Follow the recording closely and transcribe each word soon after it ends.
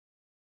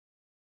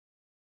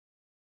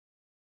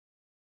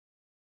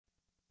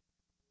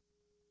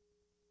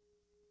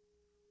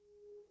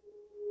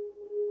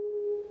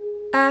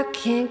I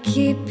can't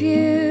keep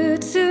you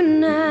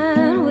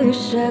tonight.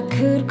 Wish I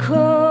could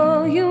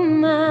call you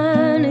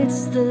mine.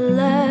 It's the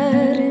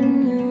light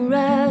in your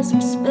eyes, I'm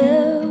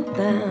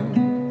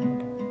spellbound.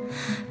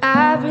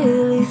 I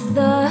really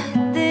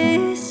thought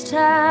this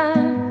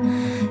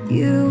time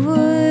you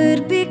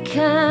would be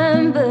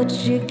kind, but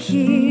you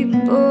keep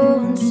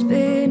on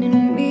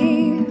spinning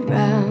me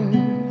round.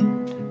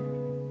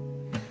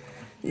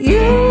 You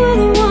were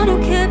the one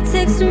who kept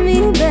texting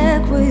me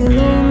back. Were you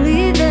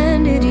lonely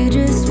then? Did you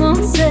just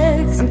want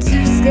sex? I'm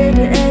too scared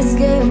to ask,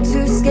 yeah, I'm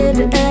too scared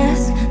to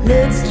ask.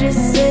 Let's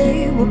just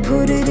say we'll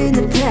put it in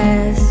the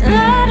past.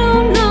 I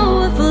don't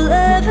know if we'll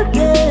ever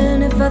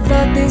again. If I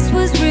thought this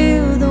was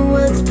real, then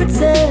what's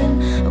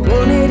pretend? I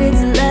wanted it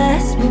to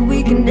last, but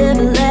we can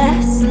never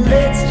last. So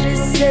let's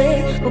just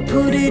say we'll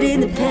put it in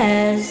the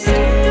past.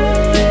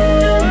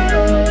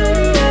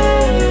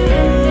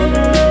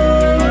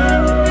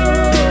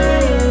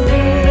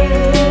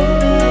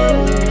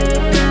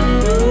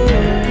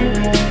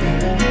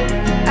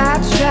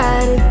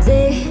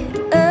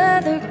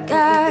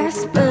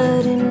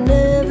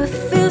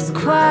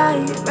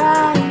 Quite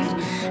right,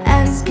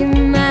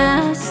 asking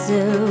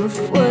myself,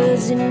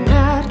 was it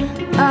not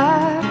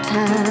our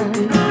time?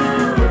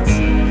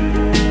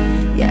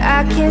 Yeah,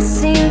 I can't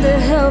seem to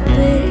help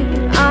it.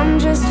 I'm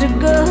just a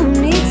girl who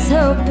needs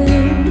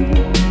helping.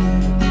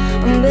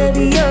 And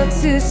baby, you're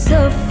too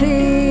selfish.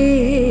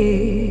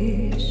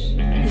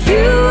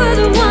 You were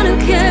the one who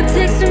kept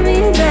texting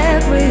me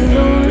back. Were you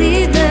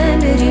lonely then?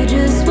 Did you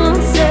just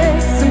want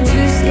sex? I'm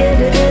too scared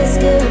to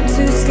ask, yeah, I'm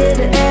too scared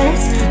to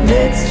ask.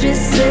 Let's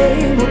just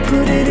say we'll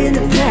put it in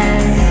the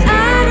past.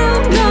 I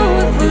don't know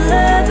if we'll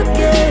ever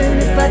again.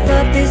 If I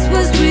thought this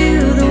was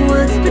real, then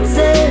what's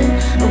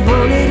pretend? I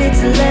wanted it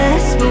to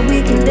last, but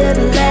we can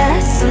never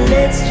last. So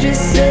let's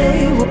just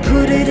say we'll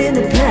put it in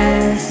the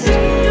past.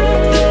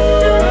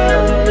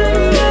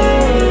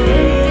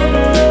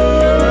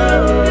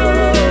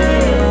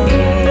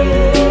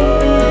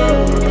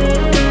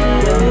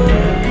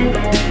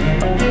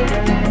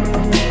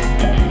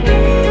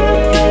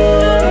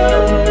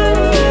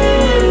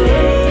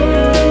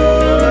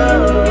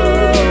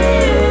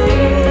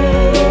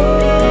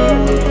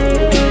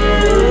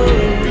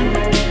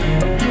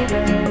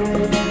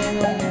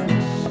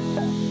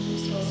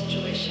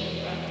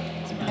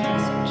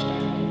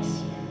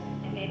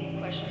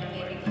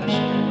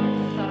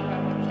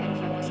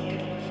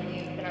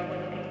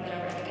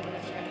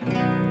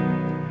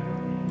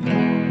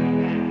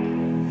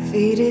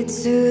 Feed it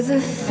to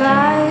the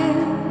fire,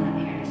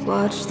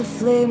 watch the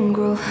flame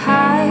grow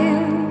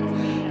higher.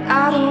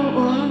 I don't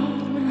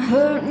wanna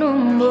hurt no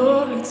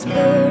more, it's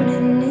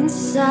burning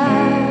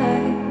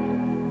inside.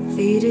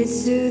 Feed it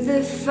to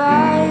the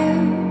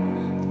fire,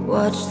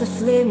 watch the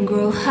flame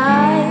grow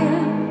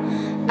higher.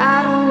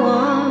 I don't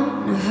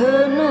wanna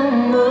hurt no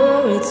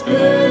more, it's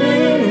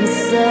burning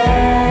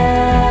inside.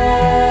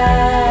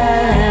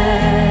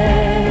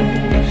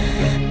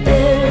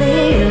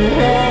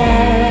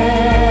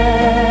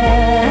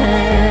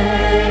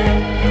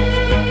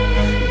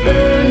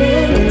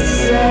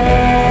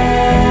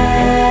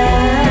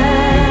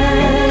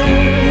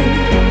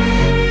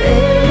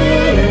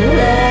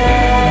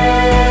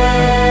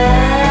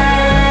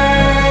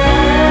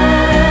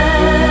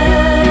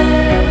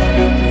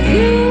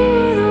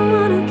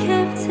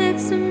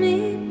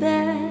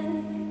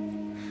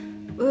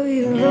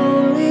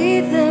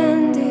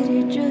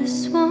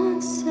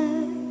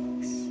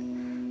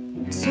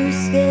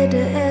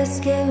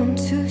 I'm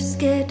too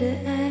scared to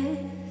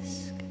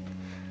ask.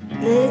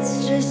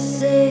 Let's just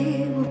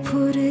say we'll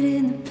put it in